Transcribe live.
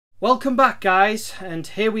Welcome back, guys, and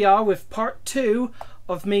here we are with part 2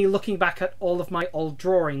 of me looking back at all of my old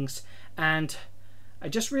drawings. And I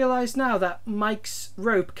just realized now that Mike's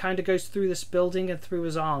rope kind of goes through this building and through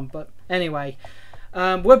his arm. But anyway,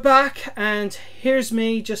 we're back, and here's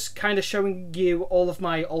me just kind of showing you all of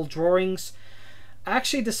my old drawings. I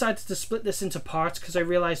actually decided to split this into parts because I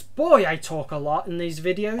realized, boy, I talk a lot in these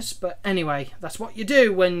videos. But anyway, that's what you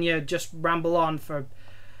do when you just ramble on for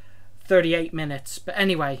 38 minutes. But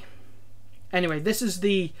anyway, this is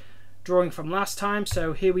the drawing from last time,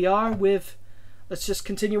 so here we are with, let's just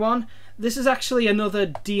continue on. This is actually another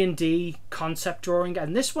D&D concept drawing,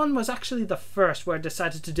 and this one was actually the first where I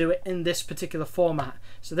decided to do it in this particular format.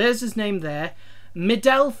 So there's his name there,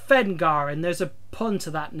 Midel Fengar, and there's a pun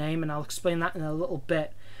to that name, and I'll explain that in a little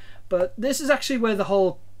bit. But this is actually where the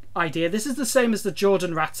whole idea, this is the same as the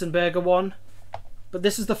Jordan Ratzenberger one, but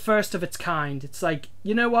this is the first of its kind. It's like,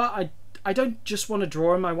 you know what, I don't just want to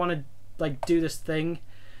draw him, I want to like do this thing.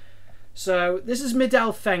 So this is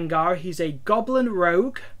Midel Fengar. He's a goblin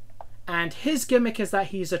rogue, and his gimmick is that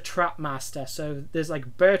he's a trap master. So there's like a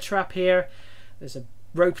bear trap here, there's a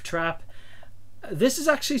rope trap. This is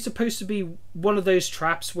actually supposed to be one of those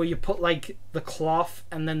traps where you put like the cloth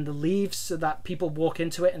and then the leaves so that people walk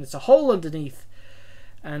into it and it's a hole underneath,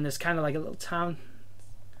 and there's kind of like a little town.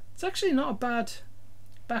 It's actually not a bad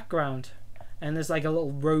background, and there's like a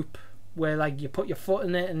little rope where like you put your foot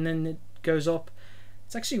in it and then it goes up.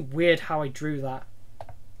 It's actually weird how I drew that,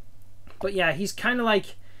 but yeah, he's kind of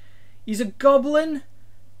like, he's a goblin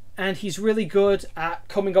and he's really good at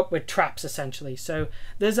coming up with traps essentially. So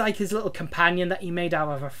there's like his little companion that he made out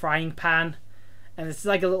of a frying pan, and it's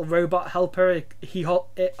like a little robot helper.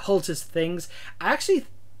 It holds his things. Actually,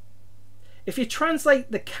 if you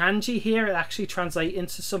translate the kanji here, it actually translates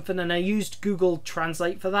into something, and I used Google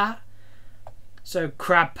Translate for that. So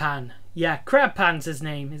crab pan, yeah, crab pan's his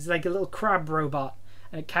name. It's like a little crab robot,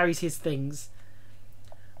 and it carries his things.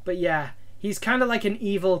 But yeah, he's kind of like an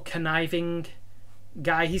evil, conniving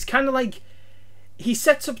guy. He's kind of like, he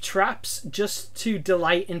sets up traps just to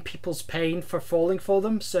delight in people's pain for falling for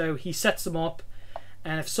them. So he sets them up,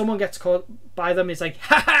 and if someone gets caught by them, he's like,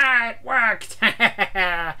 ha ha, it worked.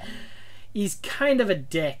 He's kind of a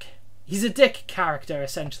dick. He's a dick character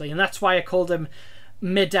essentially, and that's why I called him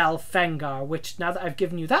Midel Fengar, which, now that I've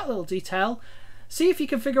given you that little detail, see if you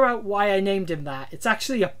can figure out why I named him that. It's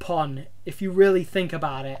actually a pun if you really think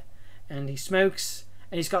about it. And he smokes,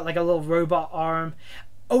 and he's got like a little robot arm.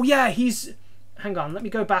 Oh yeah, he's, hang on, let me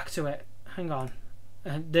go back to it. Hang on.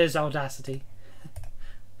 There's Audacity.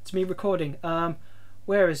 It's me recording.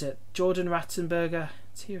 Where is it? Jordan Ratzenberger.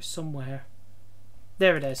 It's here somewhere.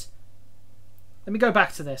 There it is. Let me go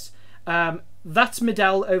back to this. That's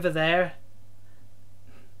Midel over there.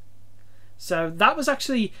 So that was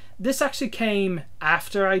actually, this actually came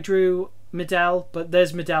after I drew Midel, but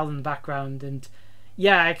there's Midel in the background. And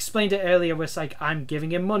yeah, I explained it earlier, was like, I'm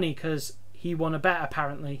giving him money because he won a bet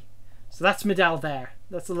apparently. So that's Midel there.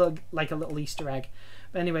 That's a little, like a little Easter egg.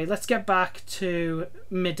 But anyway, let's get back to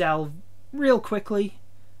Midel real quickly.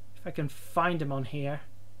 If I can find him on here.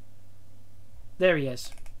 There he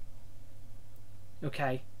is.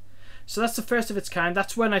 Okay. So that's the first of its kind.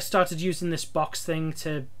 That's when I started using this box thing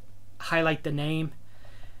to highlight the name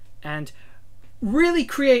and really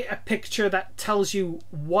create a picture that tells you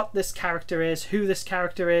what this character is, who this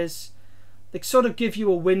character is, like sort of give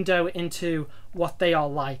you a window into what they are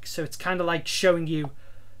like. So it's kind of like showing you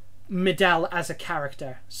Midel as a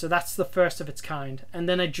character. So that's the first of its kind. And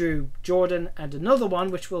then I drew Jordan and another one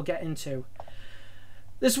which we'll get into.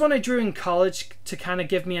 This one I drew in college to kind of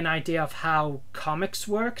give me an idea of how comics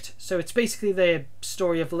worked. So it's basically the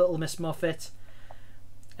story of Little Miss Muffet,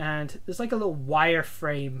 and there's like a little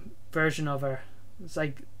wireframe version of her. It's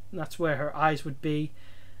like, that's where her eyes would be.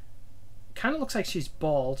 Kind of looks like she's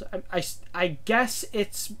bald. I guess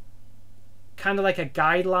it's kind of like a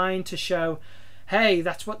guideline to show, hey,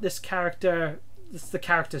 that's what this character, that's the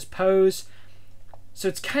character's pose. So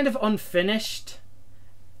it's kind of unfinished.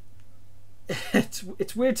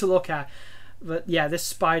 It's weird to look at, but yeah, this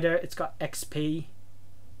spider, it's got XP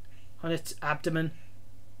on its abdomen.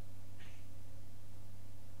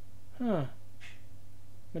 Huh.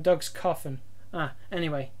 My dog's coughing.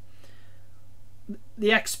 Anyway. The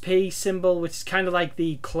XP symbol, which is kind of like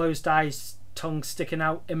the closed eyes, tongue sticking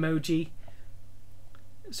out emoji.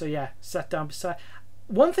 So yeah, sat down beside.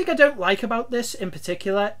 One thing I don't like about this in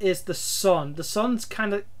particular is the sun. The sun's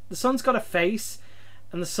got a face,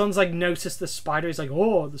 and the sun's like noticed the spider. He's like,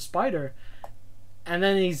 oh, the spider. And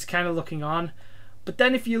then he's kind of looking on. But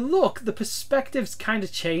then if you look, the perspective's kind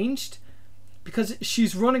of changed, because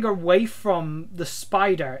she's running away from the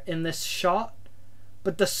spider in this shot.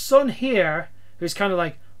 But the sun here, who's kind of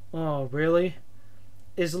like, oh, really?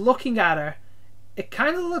 Is looking at her. It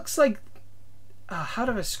kind of looks like... how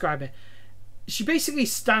do I describe it? She basically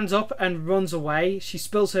stands up and runs away. She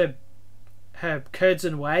spills her curds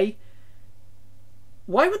and whey.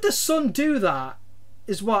 Why would the sun do that?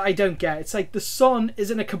 Is what I don't get. It's like the sun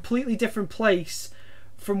is in a completely different place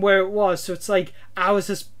from where it was. So it's like hours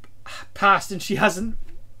has passed and she hasn't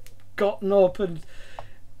gotten up, and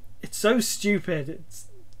it's so stupid. It's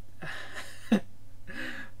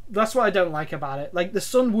that's what I don't like about it. Like, the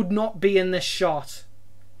sun would not be in this shot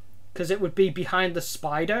because it would be behind the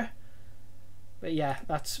spider. But yeah,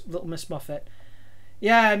 that's Little Miss Muffet.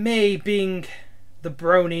 Yeah, me being the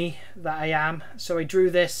brony that I am. So I drew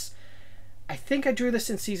this. I think I drew this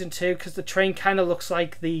in season 2 because the train kind of looks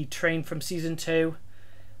like the train from season 2.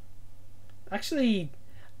 Actually,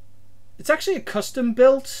 it's actually a custom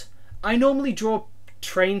built. I normally draw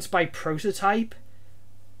trains by prototype.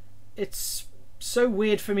 It's so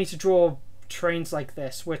weird for me to draw trains like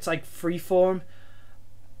this where it's like freeform.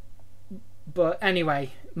 But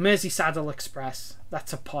anyway, Merseysaddle Express.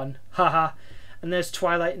 That's a pun. Haha. And there's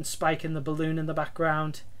Twilight and Spike in the balloon in the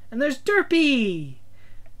background. And there's Derpy!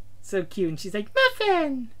 So cute. And she's like,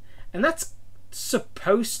 Muffin! And that's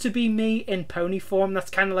supposed to be me in pony form. That's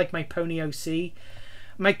kind of like my pony OC.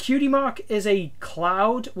 My cutie mark is a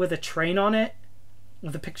cloud with a train on it.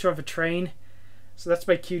 With a picture of a train. So that's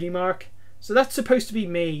my cutie mark. So that's supposed to be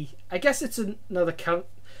me. I guess it's another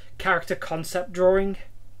character concept drawing.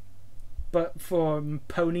 But for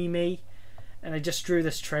pony me. And I just drew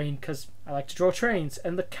this train because I like to draw trains.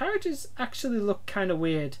 And the characters actually look kind of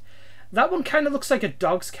weird. That one kind of looks like a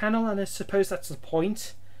dog's kennel, and I suppose that's the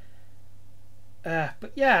point.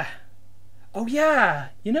 But yeah. Oh yeah,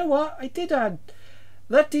 you know what? I did add...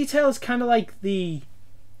 That detail is kind of like the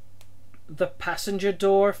passenger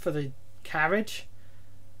door for the carriage.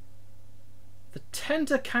 The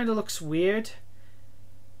tender kind of looks weird.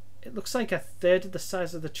 It looks like a third of the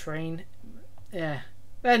size of the train. Yeah.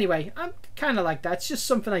 But anyway, I'm kind of like that. It's just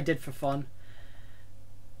something I did for fun.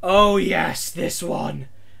 Oh yes, this one.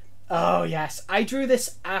 Oh yes. I drew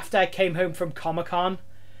this after I came home from Comic-Con.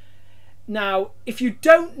 Now, if you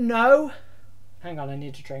don't know... Hang on, I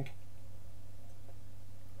need a drink.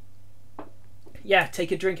 Yeah,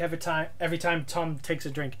 take a drink every time Tom takes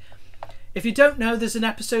a drink. If you don't know, there's an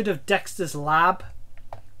episode of Dexter's Lab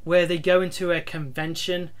where they go into a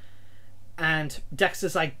convention and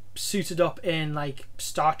Dexter's like suited up in like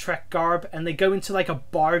Star Trek garb, and they go into like a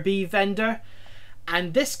Barbie vendor,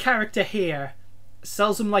 and this character here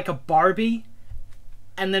sells them like a Barbie,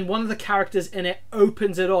 and then one of the characters in it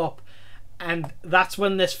opens it up, and that's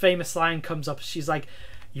when this famous line comes up. She's like,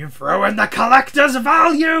 "You've ruined the collector's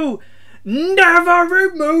value! Never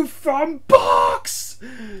remove from box!"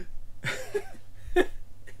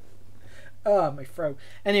 Oh, my throat.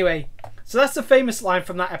 Anyway, so that's the famous line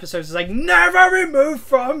from that episode. It's like, "Never remove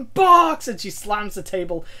from box!" And she slams the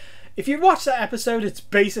table. If you watch that episode, it's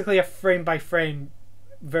basically a frame-by-frame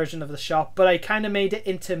version of the shop. But I kind of made it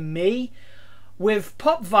into me with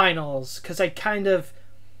pop vinyls. Because I kind of...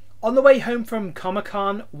 On the way home from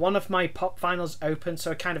Comic-Con, one of my pop vinyls opened.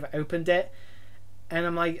 So I kind of opened it. And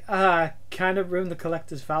I'm like, kind of ruined the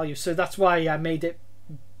collector's value. So that's why I made it.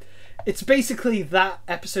 It's basically that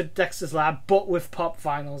episode of Dexter's Lab, but with pop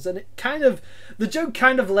vinyls. And it kind of, the joke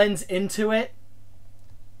kind of lends into it.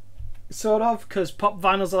 Sort of, because pop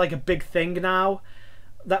vinyls are like a big thing now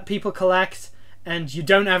that people collect. And you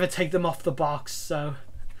don't ever take them off the box, so...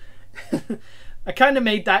 I kind of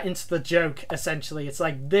made that into the joke, essentially. It's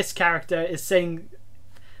like this character is saying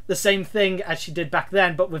the same thing as she did back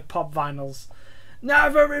then, but with pop vinyls.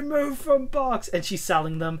 Never remove from box, and she's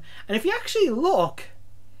selling them. And if you actually look,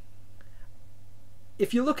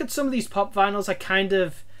 if you look at some of these pop vinyls, are kind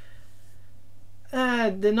of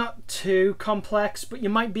they're not too complex, but you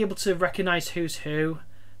might be able to recognize who's who.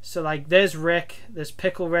 So like there's Rick, there's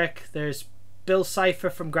Pickle Rick, there's Bill Cipher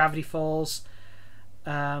from Gravity Falls.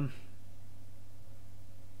 I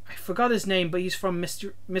forgot his name, but he's from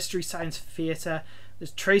Mystery Science Theater.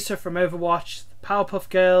 There's Tracer from Overwatch, the Powerpuff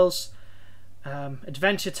Girls.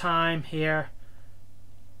 Adventure Time here.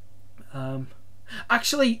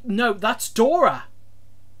 Actually, no, that's Dora.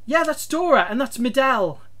 Yeah, that's Dora, and that's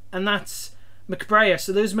Midell, and that's McBrayer.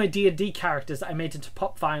 So those are my D&D characters that I made into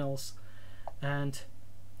pop vinyls. And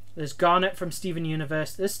there's Garnet from Steven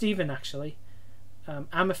Universe. There's Steven, actually.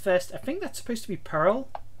 Amethyst. I think that's supposed to be Pearl.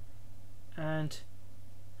 And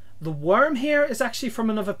the worm here is actually from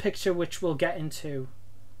another picture, which we'll get into.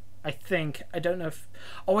 I think. I don't know if...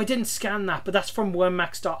 Oh, I didn't scan that, but that's from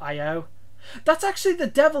wormmax.io. That's actually the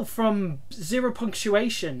devil from Zero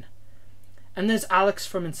Punctuation. And there's Alex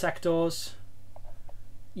from Insectors.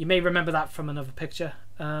 You may remember that from another picture.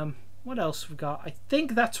 What else we got? I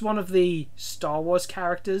think that's one of the Star Wars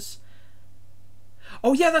characters.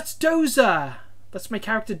 Oh yeah, that's Doza. That's my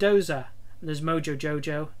character Doza. And there's Mojo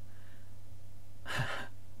Jojo.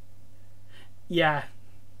 Yeah.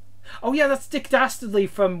 Oh yeah, that's Dick Dastardly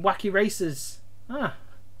from Wacky Races. Ah.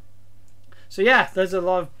 So yeah, there's a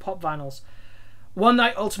lot of pop vinyls. One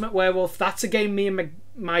Night Ultimate Werewolf. That's a game me and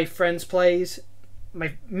my friends plays.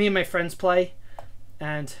 Me and my friends play,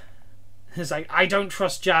 and it's like, I don't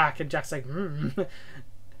trust Jack, and Jack's like,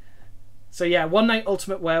 So yeah, One Night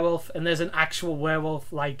Ultimate Werewolf, and there's an actual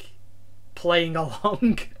werewolf like playing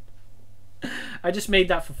along. I just made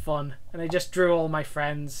that for fun, and I just drew all my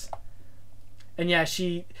friends. And yeah,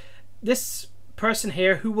 this person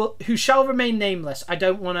here who shall remain nameless. I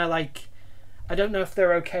don't want to like, I don't know if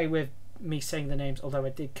they're okay with me saying the names, although I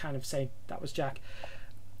did kind of say that was Jack.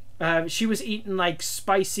 She was eating like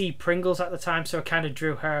spicy Pringles at the time, so I kind of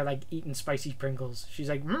drew her like eating spicy Pringles. She's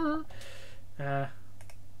like,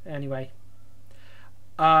 anyway.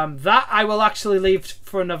 That I will actually leave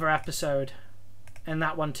for another episode, and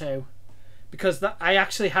that one too, because I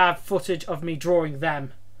actually have footage of me drawing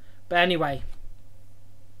them. But anyway,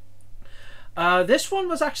 this one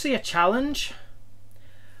was actually a challenge.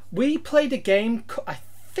 We played a game, I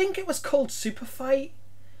think it was called Super Fight,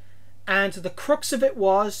 and the crux of it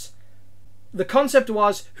was, the concept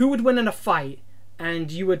was who would win in a fight,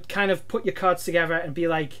 and you would kind of put your cards together and be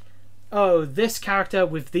like, oh, this character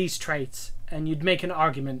with these traits, and you'd make an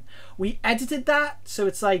argument. We edited that so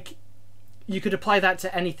it's like you could apply that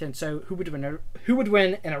to anything. So who would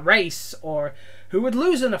win in a race, or who would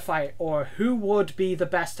lose in a fight, or who would be the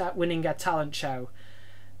best at winning a talent show.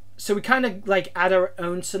 So we kind of like add our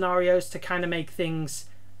own scenarios to kind of make things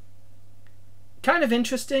kind of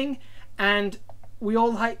interesting. And we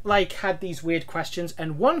all like had these weird questions,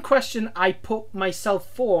 and one question I put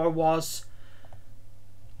myself for was,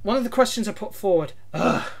 one of the questions I put forward,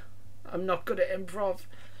 I'm not good at improv,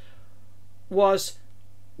 was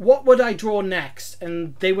what would I draw next?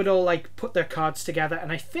 And they would all like put their cards together,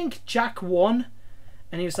 and I think Jack won,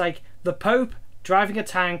 and he was like, the Pope driving a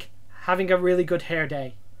tank, having a really good hair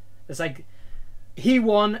day. It's like, he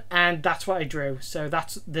won, and that's what I drew. So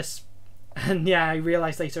that's this. And yeah, I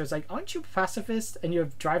realized later, I was like, aren't you a pacifist and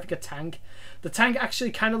you're driving a tank? The tank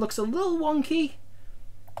actually kind of looks a little wonky,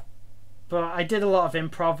 but I did a lot of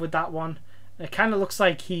improv with that one. It kind of looks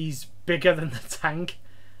like he's bigger than the tank.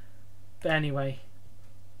 But anyway,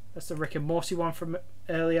 that's the Rick and Morty one from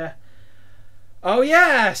earlier. Oh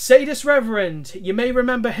yeah, Sadist Reverend. You may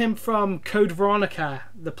remember him from Code Veronica,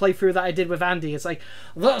 the playthrough that I did with Andy. It's like,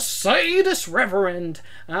 the Sadist Reverend.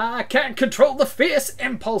 I can't control the fierce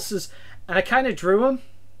impulses. And I kind of drew him.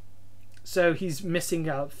 So he's missing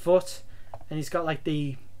a foot, and he's got like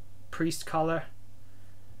the priest collar.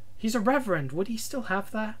 He's a reverend. Would he still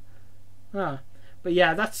have that? But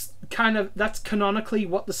yeah, that's canonically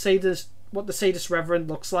what the sadist reverend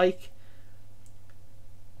looks like.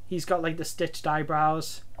 He's got like the stitched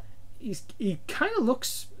eyebrows. He kind of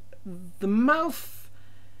looks, the mouth,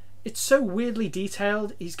 it's so weirdly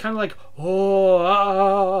detailed. He's kind of like,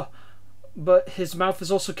 but his mouth is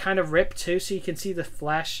also kind of ripped too, so you can see the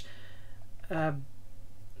flesh.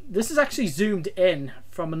 This is actually zoomed in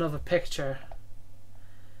from another picture.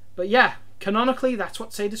 But yeah, canonically, that's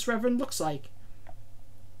what Sadist Reverend looks like.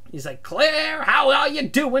 He's like, Claire, how are you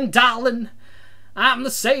doing, darling? I'm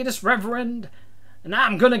the Sadist Reverend, and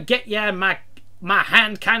I'm gonna get ya. My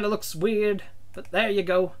hand kind of looks weird, but there you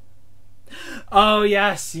go. Oh,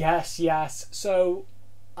 yes. So,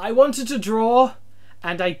 I wanted to draw,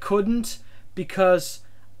 and I couldn't, because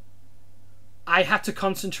I had to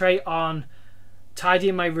concentrate on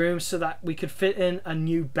tidying my room so that we could fit in a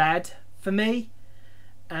new bed for me.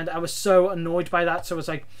 And I was so annoyed by that, so I was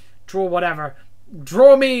like, draw whatever.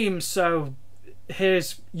 Draw memes! So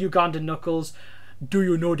here's Ugandan Knuckles, do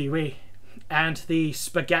you know the way? And the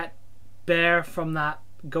spaghetti bear from that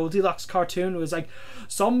Goldilocks cartoon was like,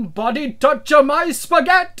 somebody touch my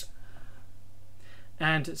spaghetti!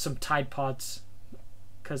 And some Tide Pods.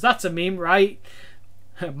 Because that's a meme, right?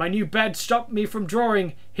 My new bed stopped me from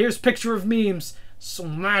drawing. Here's a picture of memes. So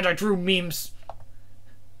mad I drew memes.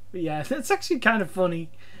 But yeah, it's actually kind of funny.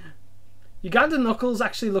 Ugandan Knuckles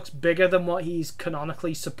actually looks bigger than what he's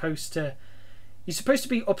canonically supposed to. He's supposed to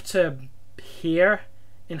be up to here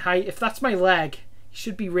in height. If that's my leg, he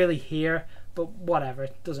should be really here. But whatever,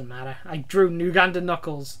 it doesn't matter. I drew Ugandan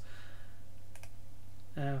Knuckles.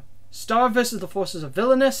 Star versus the Forces of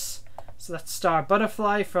Villainous. So that's Star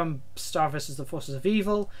Butterfly from Star versus the Forces of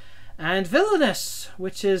Evil. And Villainous,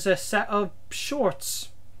 which is a set of shorts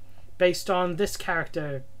based on this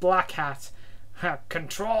character, Black Hat.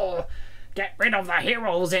 Control! Get rid of the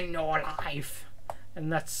heroes in your life!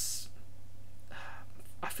 And that's...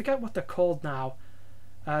 I forget what they're called now.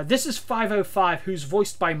 This is 505, who's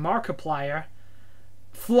voiced by Markiplier.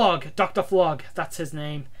 Flug, Dr. Flug, that's his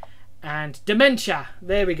name. And Dementia,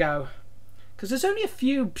 there we go. Because there's only a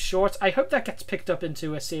few shorts. I hope that gets picked up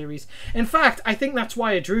into a series. In fact, I think that's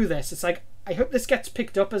why I drew this. It's like, I hope this gets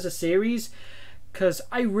picked up as a series, because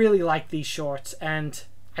I really like these shorts, and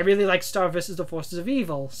I really like Star vs. the Forces of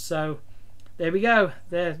Evil. So there we go.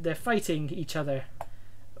 They're fighting each other.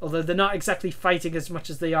 Although they're not exactly fighting as much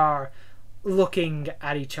as they are looking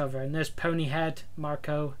at each other. And there's Ponyhead,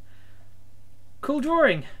 Marco. Cool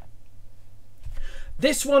drawing.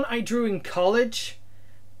 This one I drew in college,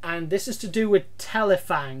 and this is to do with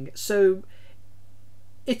Telefang. So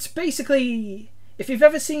it's basically, if you've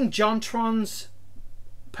ever seen JonTron's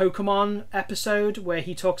Pokemon episode where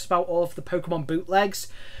he talks about all of the Pokemon bootlegs,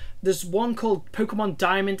 there's one called Pokemon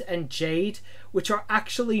Diamond and Jade, which are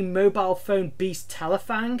actually mobile phone beast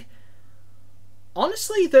Telefang.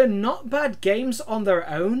 Honestly, they're not bad games on their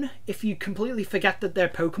own if you completely forget that they're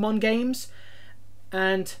Pokemon games.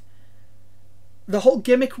 And the whole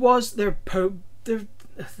gimmick was they're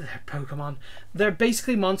Pokemon. They're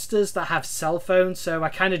basically monsters that have cell phones, so I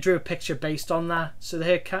kind of drew a picture based on that. So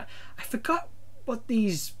they're I forgot what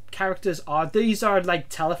these characters are. These are like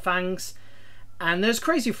Telefangs. And there's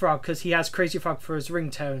Crazy Frog, because he has Crazy Frog for his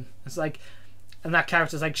ringtone. It's like, and that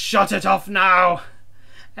character's like, shut it off now!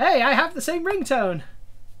 Hey, I have the same ringtone!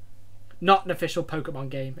 Not an official Pokemon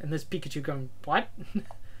game. And there's Pikachu going, what?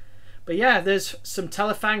 But yeah, there's some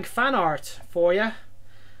Telefang fan art for you.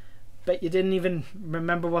 Bet you didn't even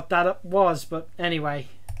remember what that was, but anyway.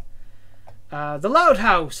 The Loud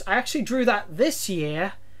House. I actually drew that this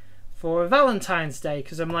year for Valentine's Day,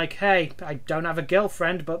 because I'm like, hey, I don't have a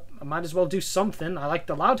girlfriend, but I might as well do something. I like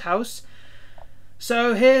the Loud House.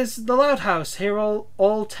 So here's the Loud House. Here are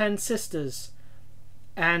all 10 sisters.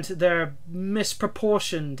 And they're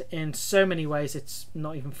misproportioned in so many ways. It's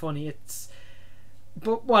not even funny.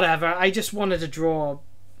 But whatever. I just wanted to draw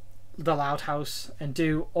the Loud House and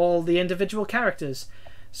do all the individual characters.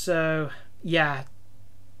 So yeah,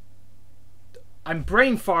 I'm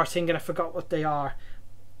brain farting and I forgot what they are.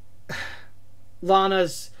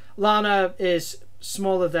 Lana is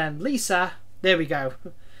smaller than Lisa. There we go.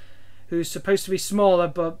 Who's supposed to be smaller,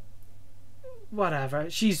 but whatever.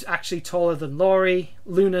 She's actually taller than Laurie.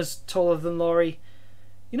 Luna's taller than Laurie.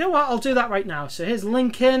 You know what? I'll do that right now. So here's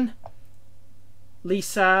Lincoln,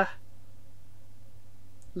 Lisa,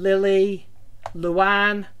 Lily,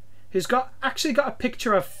 Luann, who's actually got a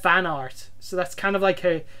picture of fan art. So that's kind of like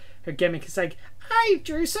her gimmick. It's like, I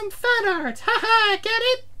drew some fan art. Haha, get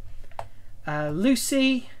it?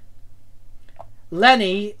 Lucy,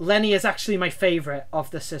 Lenny is actually my favourite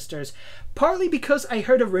of the sisters. Partly because I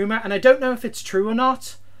heard a rumour, and I don't know if it's true or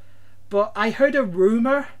not, but I heard a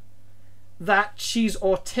rumour that she's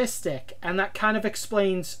autistic, and that kind of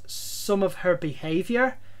explains some of her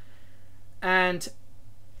behaviour. And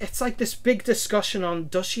it's like this big discussion on,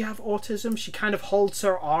 does she have autism? She kind of holds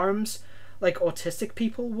her arms like autistic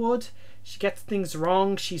people would. She gets things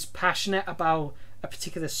wrong. She's passionate about a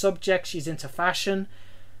particular subject. She's into fashion.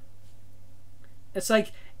 It's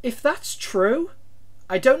like, if that's true,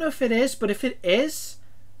 I don't know if it is, but if it is,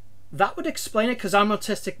 that would explain it, because I'm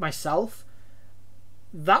autistic myself.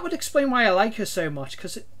 That would explain why I like her so much,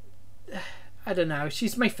 because I don't know,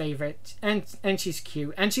 she's my favourite, and she's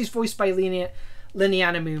cute, and she's voiced by Lini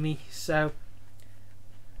Anamumi, so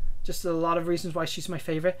just a lot of reasons why she's my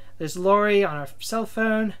favourite. There's Laurie on her cell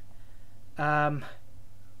phone,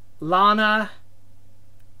 Lana,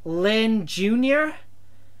 Lynn Jr.,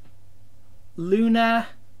 Luna,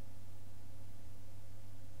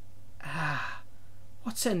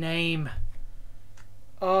 what's her name?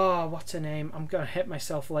 Oh, what's her name? I'm gonna hit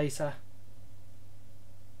myself later.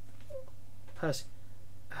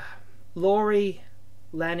 Laurie,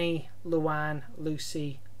 Lenny, Luann,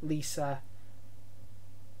 Lucy, Lisa,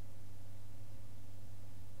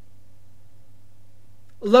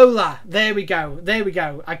 Lola. There we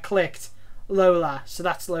go. I clicked Lola, so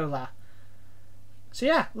that's Lola. So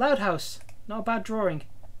yeah, Loud House. Not a bad drawing.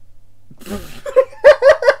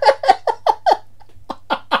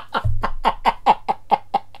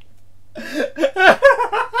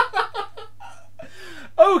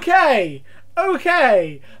 Okay.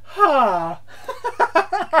 Ha.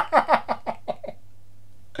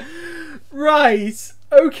 Right.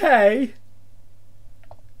 Okay.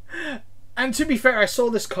 And to be fair, I saw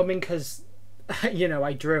this coming because, you know,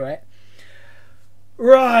 I drew it.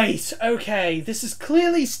 Right, okay, this is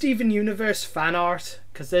clearly Steven Universe fan art,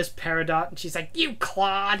 because there's Peridot, and she's like, you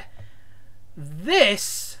clod!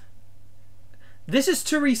 This is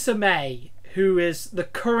Theresa May, who is the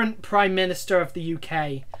current Prime Minister of the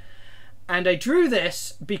UK. And I drew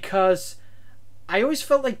this because I always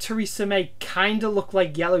felt like Theresa May kind of looked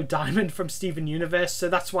like Yellow Diamond from Steven Universe, so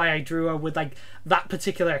that's why I drew her with like that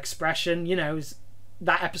particular expression, you know,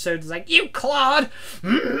 that episode is like, you clod!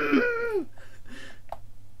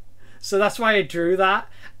 So that's why I drew that.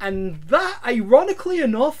 And that, ironically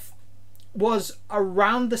enough, was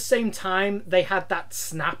around the same time they had that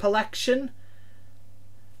snap election.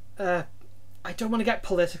 I don't want to get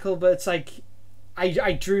political, but it's like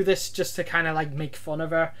I drew this just to kind of like make fun of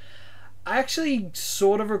her. I actually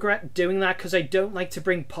sort of regret doing that because I don't like to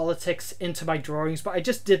bring politics into my drawings, but I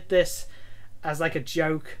just did this as like a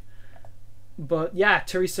joke. But yeah,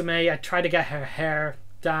 Theresa May, I tried to get her hair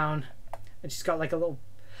down, and she's got like a little...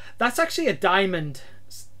 That's actually a diamond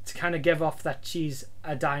to kind of give off that she's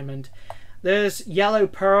a diamond. There's Yellow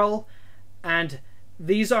Pearl, and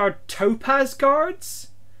these are Topaz guards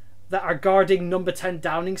that are guarding number 10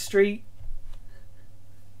 Downing Street.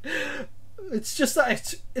 It's just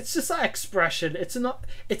that it's just that expression.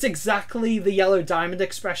 It's exactly the Yellow Diamond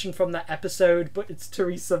expression from that episode, but it's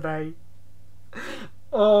Theresa May.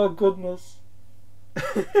 Oh goodness.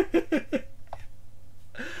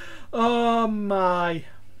 Oh my.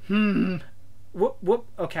 Whoop.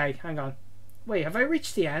 Okay, hang on. Wait, have I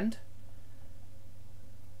reached the end?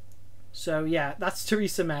 So yeah, that's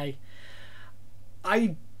Theresa May.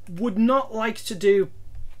 I would not like to do,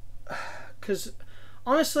 because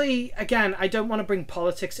honestly, again, I don't want to bring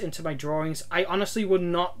politics into my drawings. I honestly would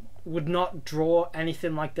not draw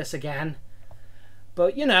anything like this again.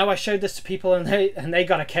 But you know, I showed this to people and they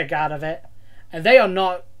got a kick out of it. And they are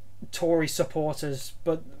not Tory supporters,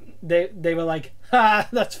 but they were like, ha,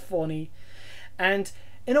 that's funny. And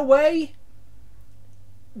in a way,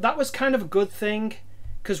 that was kind of a good thing,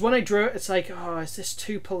 because when I drew it, it's like, oh, is this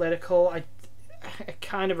too political? I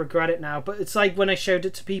kind of regret it now. But it's like when I showed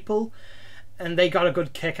it to people and they got a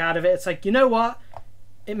good kick out of it, it's like, you know what?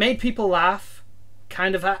 It made people laugh,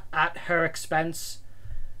 kind of at her expense.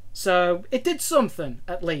 So it did something,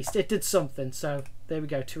 at least. It did something. So there we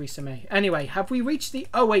go, Theresa May. Anyway, have we reached the...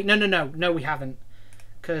 Oh, wait, no, we haven't.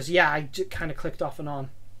 Because, yeah, I kind of clicked off and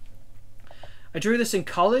on. I drew this in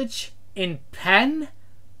college, in pen.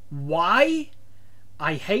 Why?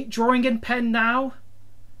 I hate drawing in pen now.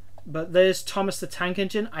 But there's Thomas the Tank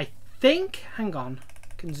Engine. I think... Hang on.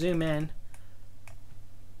 I can zoom in.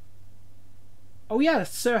 Oh, yeah,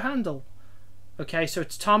 it's Sir Handel. Okay, so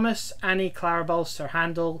it's Thomas, Annie, Clarabelle, Sir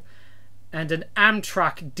Handel, and an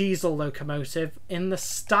Amtrak diesel locomotive in the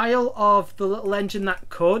style of The Little Engine That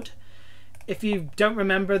Could. If you don't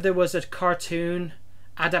remember, there was a cartoon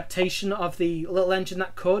adaptation of The Little Engine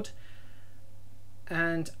That Could,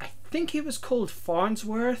 and I think it was called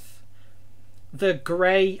Farnsworth, the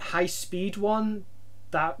grey high-speed one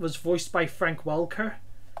that was voiced by Frank Welker.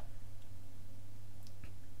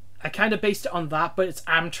 I kind of based it on that, but it's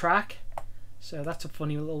Amtrak, so that's a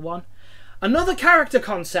funny little one. Another character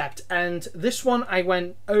concept, and this one I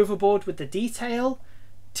went overboard with the detail.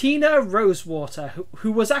 Tina Rosewater, who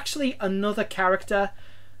was actually another character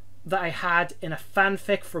that I had in a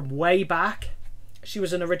fanfic from way back. She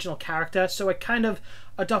was an original character, so I kind of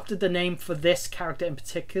adopted the name for this character in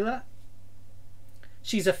particular.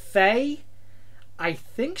 She's a fae. I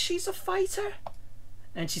think she's a fighter.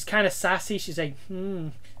 And she's kind of sassy. She's like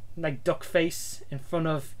duck face in front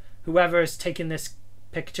of whoever is taking this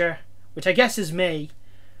picture, which I guess is me.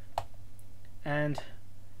 And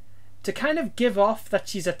to kind of give off that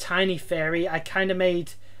she's a tiny fairy, I kind of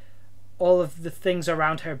made all of the things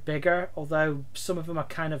around her bigger, although some of them are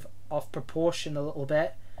kind of off proportion a little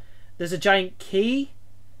bit. There's a giant key,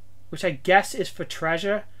 which I guess is for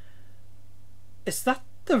treasure. Is that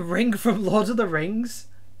the ring from Lord of the Rings?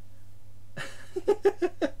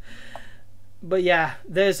 But yeah,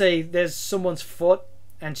 there's someone's foot,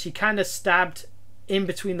 and she kind of stabbed in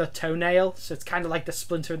between the toenail, so it's kind of like the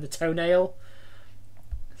splinter in the toenail.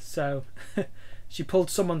 So she pulled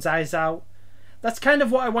someone's eyes out. That's kind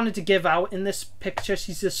of what I wanted to give out in this picture.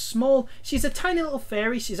 She's a tiny little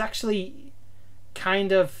fairy. She's actually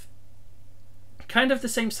kind of the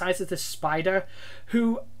same size as this spider,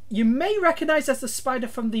 who you may recognize as the spider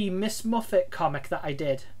from the Miss Muffet comic that I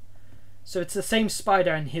did. So it's the same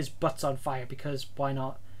spider and his butt's on fire, because why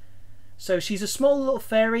not? So she's a small little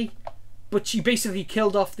fairy, but she basically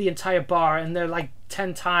killed off the entire bar, and they're like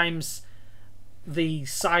 10 times the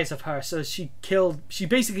size of her. So she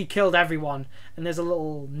basically killed everyone, and there's a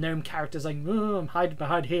little gnome character's like, oh, I'm hiding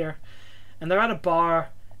behind here. and they're at a bar,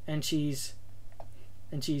 and she's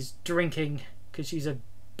drinking because she's a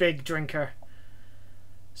big drinker.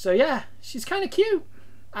 So yeah, she's kind of cute.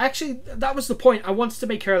 That was the point. I wanted to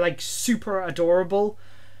make her like super adorable,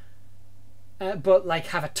 but like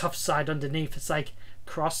have a tough side underneath. It's like,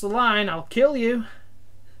 cross the line, I'll kill you.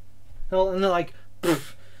 And they're like,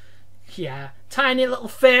 pfft, yeah, tiny little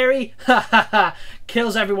fairy, ha ha ha,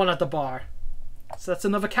 kills everyone at the bar. So that's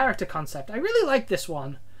another character concept. I really like this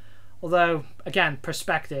one. Although, again,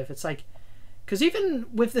 perspective. It's like, because even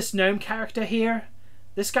with this gnome character here,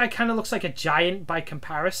 this guy kind of looks like a giant by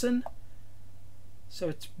comparison. So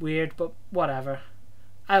it's weird, but whatever.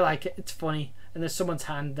 I like it. It's funny. And there's someone's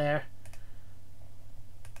hand there.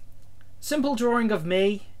 Simple drawing of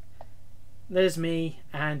me. There's me.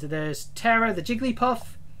 And there's Terra, the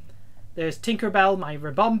Jigglypuff. There's Tinkerbell, my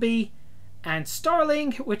Ribombi. And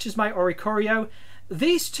Starling, which is my Oricorio.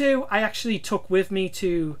 These two I actually took with me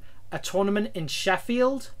to a tournament in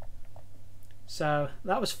Sheffield. So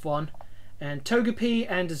that was fun. And Togepi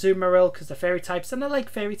and Azumarill, because they're fairy types. And I like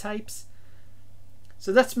fairy types.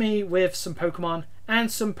 So that's me with some Pokemon and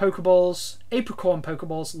some Pokeballs, Apricorn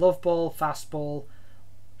Pokeballs, Love Ball, Fast Ball,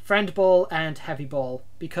 Friend Ball, and Heavy Ball,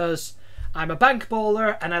 because I'm a bank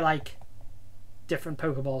baller and I like different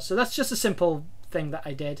Pokeballs. So that's just a simple thing that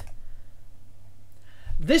I did.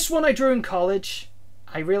 This one I drew in college.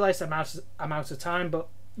 I realized I'm out of time, but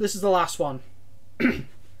this is the last one.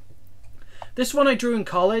 This one I drew in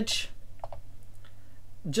college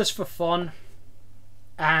just for fun.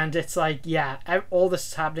 And it's like, yeah, all this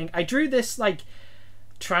is happening. I drew this like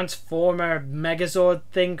Transformer Megazord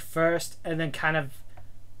thing first, and then kind of,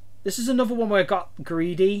 this is another one where I got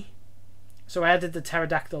greedy. So I added the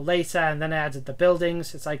pterodactyl later, and then I added the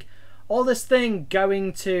buildings. It's like all this thing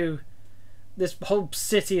going to, this whole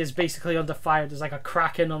city is basically under fire. There's like a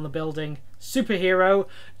kraken on the building. Superhero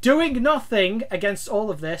doing nothing against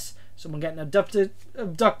all of this. Someone getting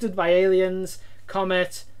abducted by aliens.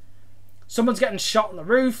 Comet. Someone's getting shot on the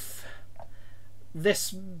roof.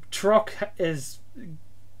 This truck is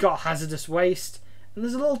got hazardous waste. And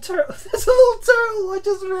there's a little turtle. There's a little turtle. I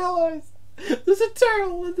just realised. There's a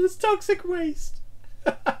turtle and there's toxic waste.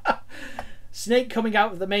 Snake coming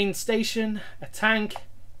out of the main station. A tank.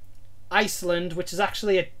 Iceland, which is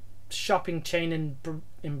actually a shopping chain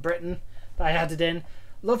in Britain that I added in.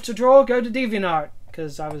 Love to draw. Go to DeviantArt,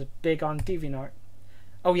 because I was big on DeviantArt.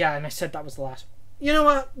 Oh yeah, and I said that was the last. You know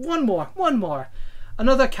what? One more.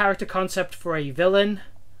 Another character concept for a villain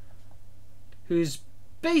who's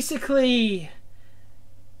basically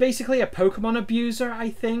a Pokemon abuser, I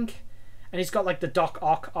think. And he's got like the Doc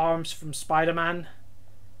Ock arms from Spider-Man.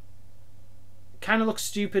 Kind of looks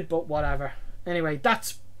stupid, but whatever. Anyway,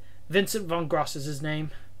 that's Vincent Von Gross is his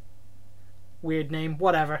name. Weird name,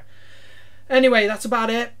 whatever. Anyway, that's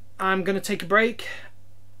about it. I'm going to take a break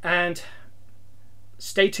and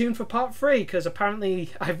stay tuned for part 3, because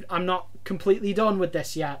apparently I'm not completely done with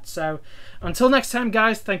this yet. So until next time,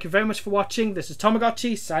 guys, thank you very much for watching. This is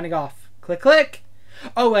TomoGotchi signing off. Click, click.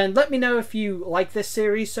 Oh, and let me know if you like this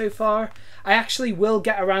series so far. I actually will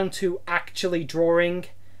get around to actually drawing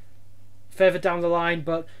further down the line,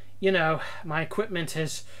 but you know, my equipment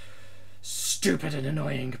is stupid and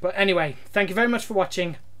annoying. But anyway, thank you very much for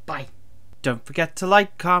watching. Bye. Don't forget to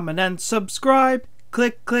like, comment, and subscribe.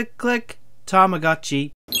 Click, click, click.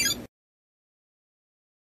 TomoGotchi.